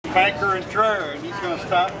banker in Traer, and he's going to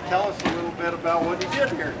stop and tell us a little bit about what he did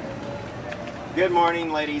here. Good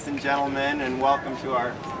morning, ladies and gentlemen, and welcome to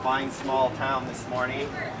our fine small town this morning.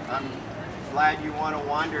 I'm glad you want to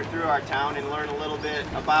wander through our town and learn a little bit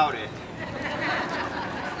about it.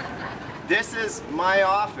 This is my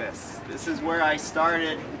office. This is where I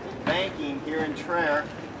started banking here in Traer,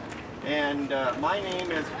 and my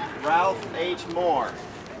name is Ralph H. Moore.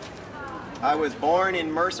 I was born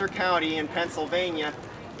in Mercer County in Pennsylvania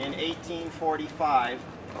in 1845,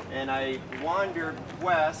 and I wandered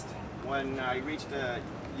west when I reached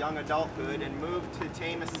young adulthood and moved to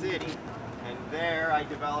Tama City. And there I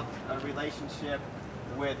developed a relationship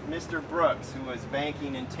with Mr. Brooks, who was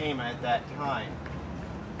banking in Tama at that time.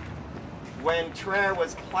 When Traer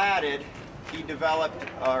was platted, he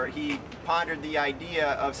pondered the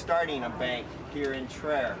idea of starting a bank here in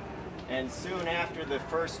Traer. And soon after the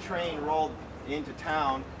first train rolled into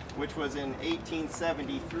town, which was in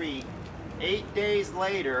 1873, 8 days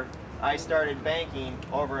later, I started banking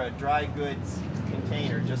over a dry goods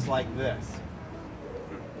container just like this.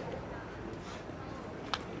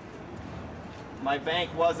 My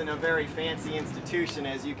bank wasn't a very fancy institution,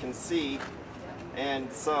 as you can see,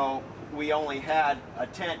 and so we only had a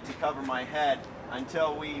tent to cover my head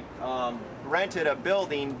until we rented a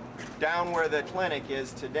building down where the clinic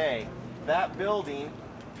is today. That building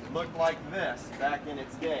looked like this back in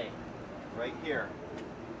its day, right here.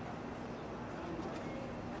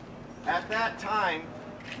 At that time,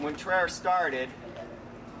 when Traer started,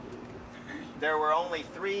 there were only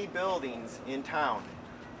 3 buildings in town,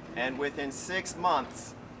 and within 6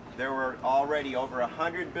 months, there were already over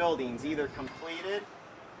 100 buildings either completed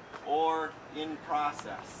or in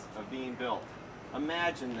process of being built.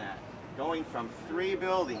 Imagine that, going from 3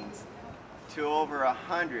 buildings to over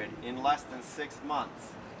 100 in less than 6 months.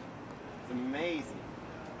 It's amazing.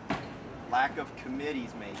 Lack of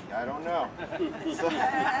committees, maybe, I don't know. So,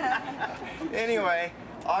 anyway,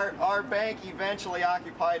 our bank eventually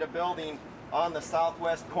occupied a building on the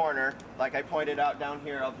southwest corner, like I pointed out down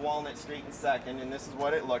here, of Walnut Street and 2nd, and this is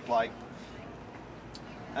what it looked like.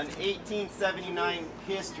 An 1879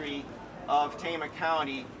 history of Tama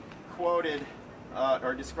County quoted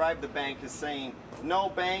or described the bank as saying, "No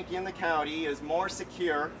bank in the county is more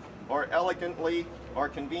secure or elegantly or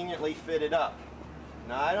conveniently fitted up."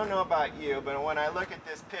 Now, I don't know about you, but when I look at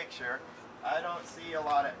this picture, I don't see a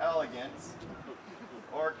lot of elegance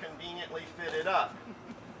or conveniently fitted up.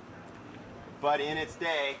 But in its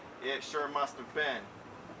day, it sure must have been.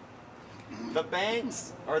 The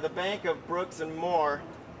banks, or the Bank of Brooks and Moore,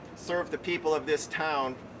 served the people of this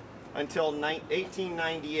town until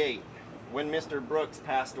 1898, when Mr. Brooks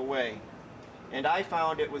passed away. And I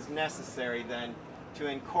found it was necessary then to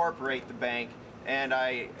incorporate the bank, and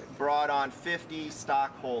I brought on 50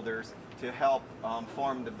 stockholders to help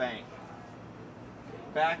form the bank.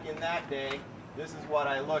 Back in that day, this is what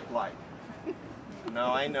I looked like.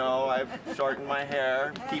 Now I know I've shortened my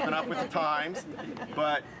hair, keeping up with the times,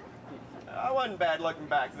 but I wasn't bad looking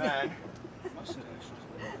back then.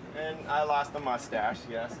 And I lost the mustache,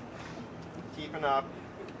 yes. Keeping up.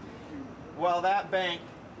 Well, that bank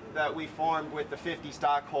that we formed with the 50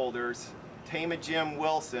 stockholders, Tama Jim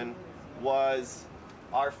Wilson was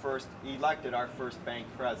elected our first bank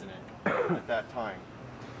president at that time.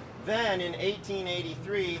 Then in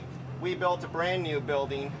 1883, we built a brand new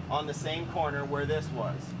building on the same corner where this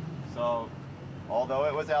was. So, although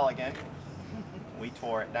it was elegant, we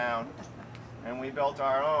tore it down and we built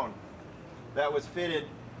our own that was fitted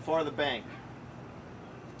for the bank.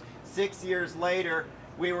 6 years later,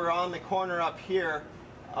 we were on the corner up here,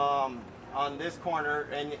 on this corner,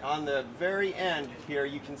 and on the very end here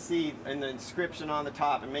you can see in the inscription on the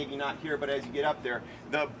top, and maybe not here, but as you get up there,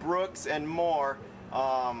 the Brooks and Moore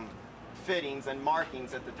fittings and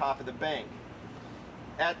markings at the top of the bank.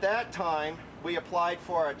 At that time, we applied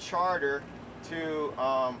for a charter to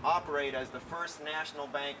operate as the First National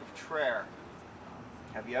Bank of Traer.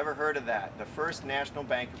 Have you ever heard of that? The First National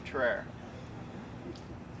Bank of Traer.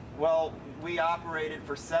 Well, we operated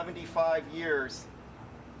for 75 years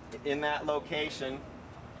in that location,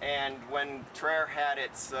 and when Traer had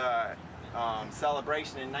its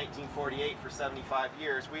celebration in 1948 for 75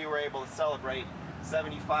 years, we were able to celebrate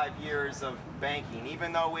 75 years of banking.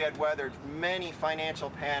 Even though we had weathered many financial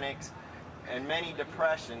panics and many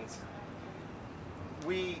depressions,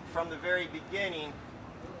 we, from the very beginning,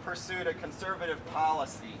 pursued a conservative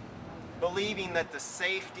policy, believing that the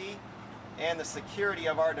safety and the security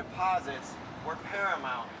of our deposits were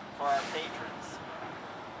paramount for our patrons.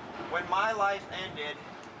 When my life ended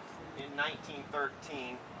in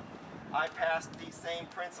 1913, I passed these same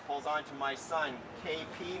principles on to my son,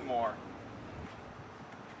 K.P. Moore.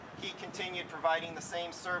 he continued providing the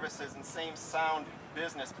same services and same sound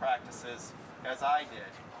business practices as I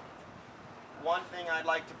did. One thing I'd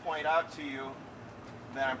like to point out to you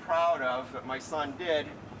that I'm proud of that my son did,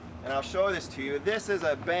 and I'll show this to you. This is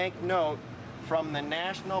a bank note from the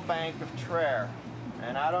National Bank of Traer.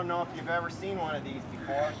 And I don't know if you've ever seen one of these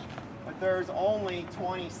before, but there's only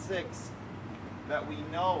 26 that we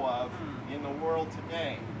know of in the world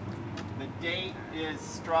today. The date is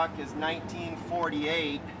struck as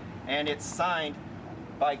 1948, and it's signed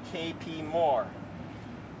by K.P. Moore.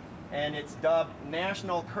 And it's dubbed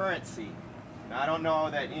national currency. Now, I don't know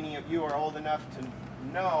that any of you are old enough to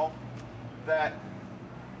know that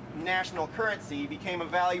national currency became a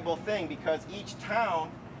valuable thing because each town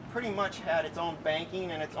pretty much had its own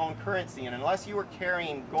banking and its own currency, and unless you were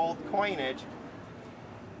carrying gold coinage,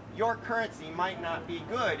 your currency might not be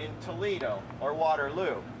good in Toledo or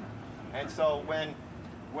Waterloo. And so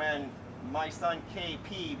when my son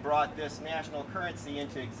KP brought this national currency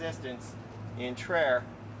into existence in Traer,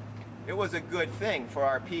 it was a good thing for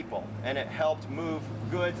our people, and it helped move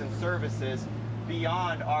goods and services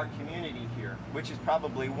beyond our community here, which is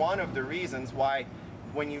probably one of the reasons why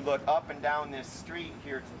when you look up and down this street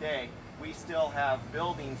here today, we still have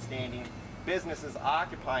buildings standing, businesses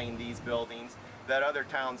occupying these buildings that other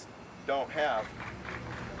towns don't have.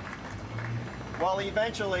 Well,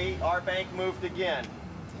 eventually our bank moved again,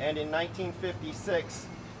 and in 1956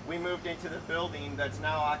 we moved into the building that's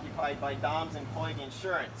now occupied by Doms and Hoyt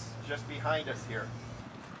Insurance, just behind us here.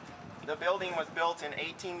 The building was built in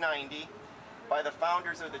 1890 by the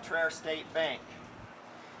founders of the Traer State Bank.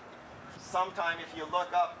 Sometime if you look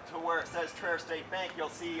up to where it says Traer State Bank, you'll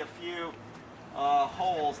see a few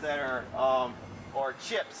holes that are, or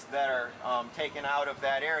chips that are taken out of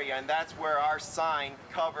that area, and that's where our sign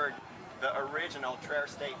covered the original Traer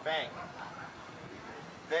State Bank.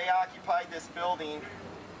 They occupied this building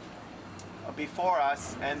before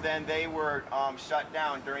us, and then they were shut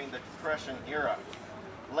down during the Depression era.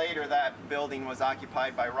 Later that building was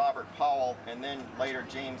occupied by Robert Powell and then later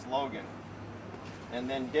James Logan. And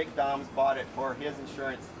then Dick Doms bought it for his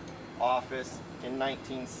insurance office in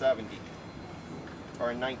 1970,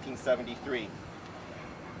 or in 1973.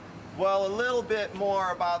 Well, a little bit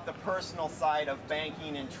more about the personal side of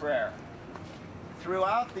banking in Traer.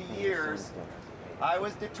 Throughout the years, I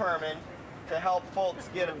was determined to help folks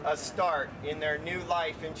get a start in their new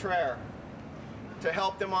life in Traer, to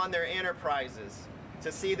help them on their enterprises,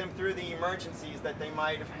 to see them through the emergencies that they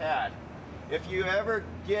might have had. If you ever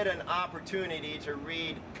get an opportunity to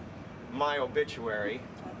read my obituary,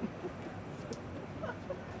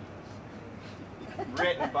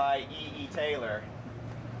 written by E.E. Taylor,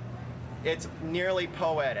 it's nearly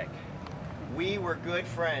poetic. We were good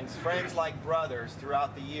friends, friends like brothers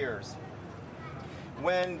throughout the years.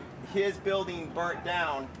 When his building burnt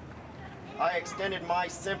down, I extended my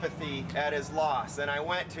sympathy at his loss, and I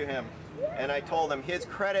went to him and I told him his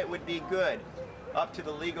credit would be good up to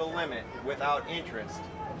the legal limit without interest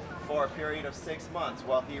for a period of 6 months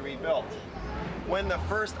while he rebuilt. When the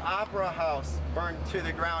first opera house burned to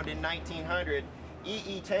the ground in 1900,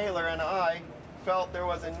 E.E. Taylor and I felt there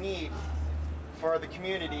was a need for the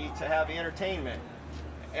community to have entertainment.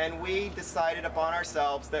 And we decided upon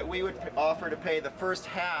ourselves that we would offer to pay the first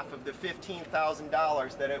half of the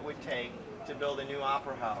 $15,000 that it would take to build a new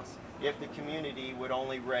opera house if the community would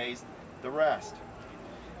only raise the rest.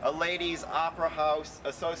 A ladies' opera house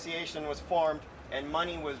association was formed and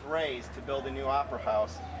money was raised to build a new opera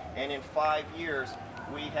house. And in 5 years,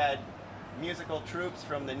 we had musical troupes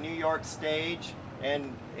from the New York stage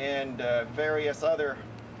and various other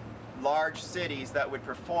large cities that would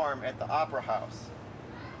perform at the opera house.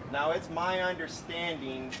 Now, it's my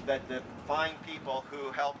understanding that the fine people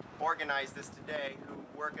who helped organize this today, who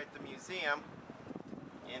work at the museum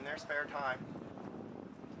in their spare time,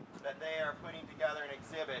 that they are putting together an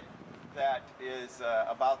exhibit that is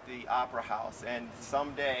about the opera house. And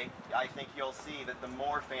someday, I think you'll see that the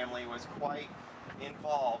Moore family was quite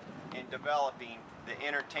involved in developing the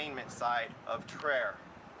entertainment side of Traer.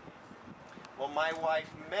 Well, my wife,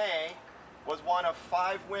 May, was one of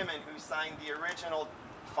 5 women who signed the original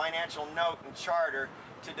financial note and charter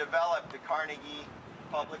to develop the Carnegie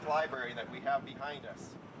Public Library that we have behind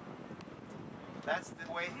us. That's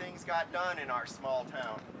the way things got done in our small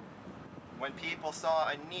town. When people saw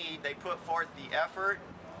a need, they put forth the effort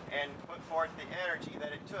and put forth the energy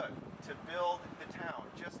that it took to build the town,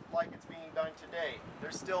 just like it's being done today.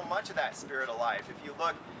 There's still much of that spirit alive if you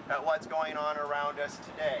look at what's going on around us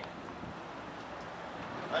today.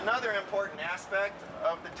 Another important aspect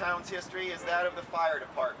of the town's history is that of the fire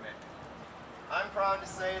department. I'm proud to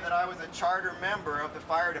say that I was a charter member of the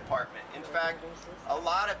fire department. In fact, a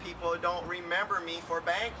lot of people don't remember me for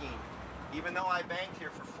banking, even though I banked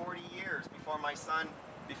here for 40 years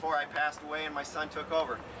before I passed away and my son took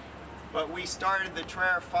over. But we started the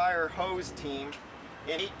Traer Fire Hose Team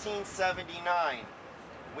in 1879.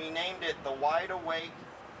 We named it the Wide Awake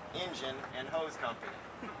Engine and Hose Company.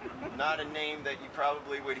 Not a name that you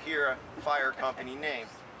probably would hear a fire company name.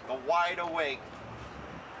 The Wide Awake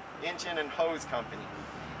Engine and Hose Company.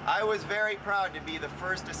 I was very proud to be the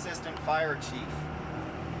first assistant fire chief.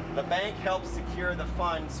 The bank helped secure the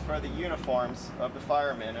funds for the uniforms of the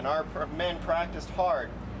firemen, and our men practiced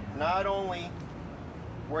hard. Not only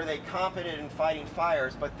were they competent in fighting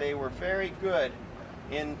fires, but they were very good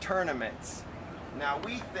in tournaments. Now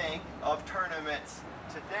we think of tournaments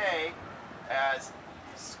today as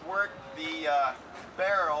squirt the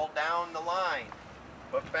barrel down the line,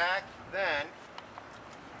 but back then,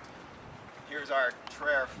 here's our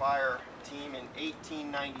Traer Fire Team in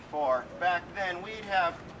 1894. Back then, we'd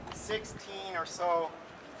have 16 or so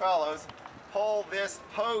fellows pull this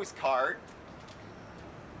hose cart,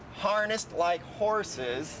 harnessed like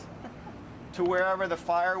horses, to wherever the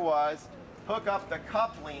fire was, hook up the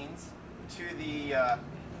couplings to the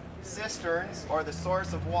cisterns or the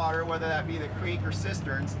source of water, whether that be the creek or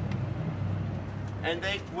cisterns, and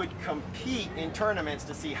they would compete in tournaments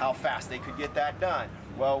to see how fast they could get that done.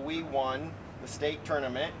 Well, we won the state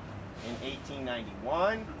tournament in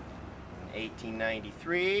 1891,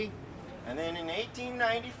 1893, and then in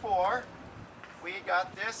 1894 we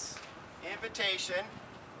got this invitation,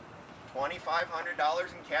 $2,500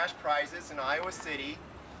 in cash prizes in Iowa City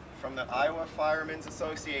from the Iowa Firemen's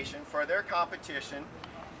Association for their competition,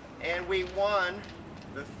 and we won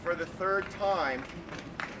for the third time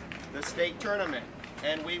the state tournament,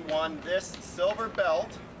 and we won this silver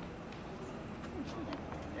belt,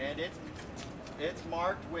 and it's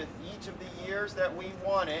marked with each of the years that we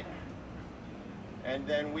won it, and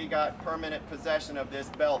then we got permanent possession of this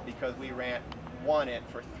belt because we won it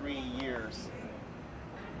for 3 years.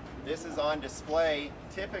 This is on display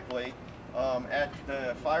typically at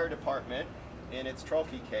the fire department in its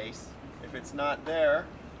trophy case. If it's not there,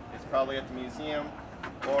 it's probably at the museum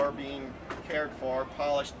or being cared for,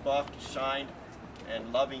 polished, buffed, shined,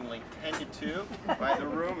 and lovingly tended to by the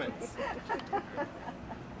Rumans.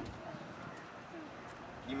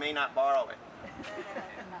 You may not borrow it.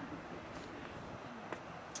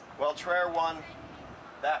 Well, Traer won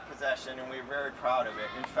that possession, and we're very proud of it.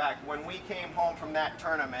 In fact, when we came home from that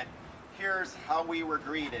tournament, here's how we were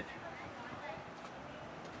greeted.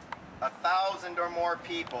 1,000 or more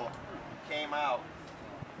people came out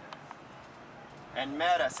and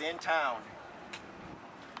met us in town.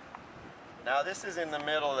 Now this is in the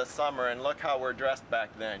middle of the summer, and look how we're dressed back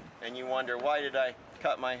then. And you wonder, why did I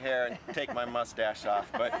cut my hair and take my mustache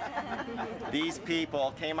off? But these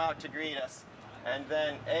people came out to greet us, and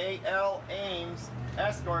then A.L. Ames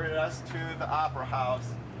escorted us to the Opera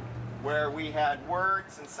House, where we had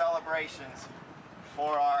words and celebrations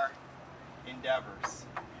for our endeavors.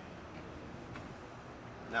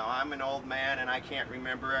 Now I'm an old man and I can't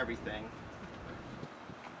remember everything,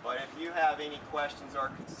 but if you have any questions or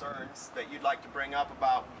concerns that you'd like to bring up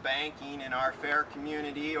about banking in our fair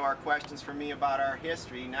community, or questions for me about our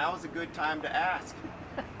history, now is a good time to ask.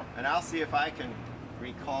 And I'll see if I can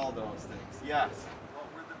recall those things. Yes? What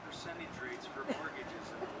were the percentage rates for mortgages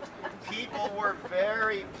in those days? People were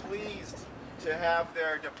very pleased to have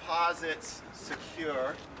their deposits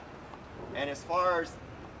secure. And as far as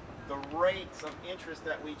the rates of interest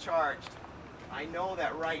that we charged, I know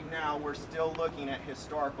that right now we're still looking at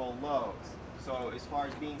historical lows. So as far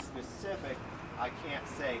as being specific, I can't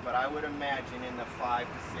say, but I would imagine in the 5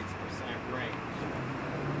 to 6% range.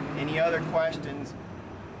 Any other questions?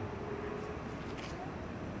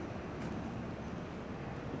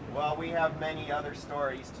 Well, we have many other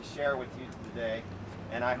stories to share with you today,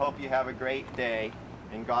 and I hope you have a great day,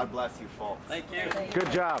 and God bless you folks. Thank you.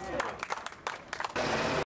 Good job.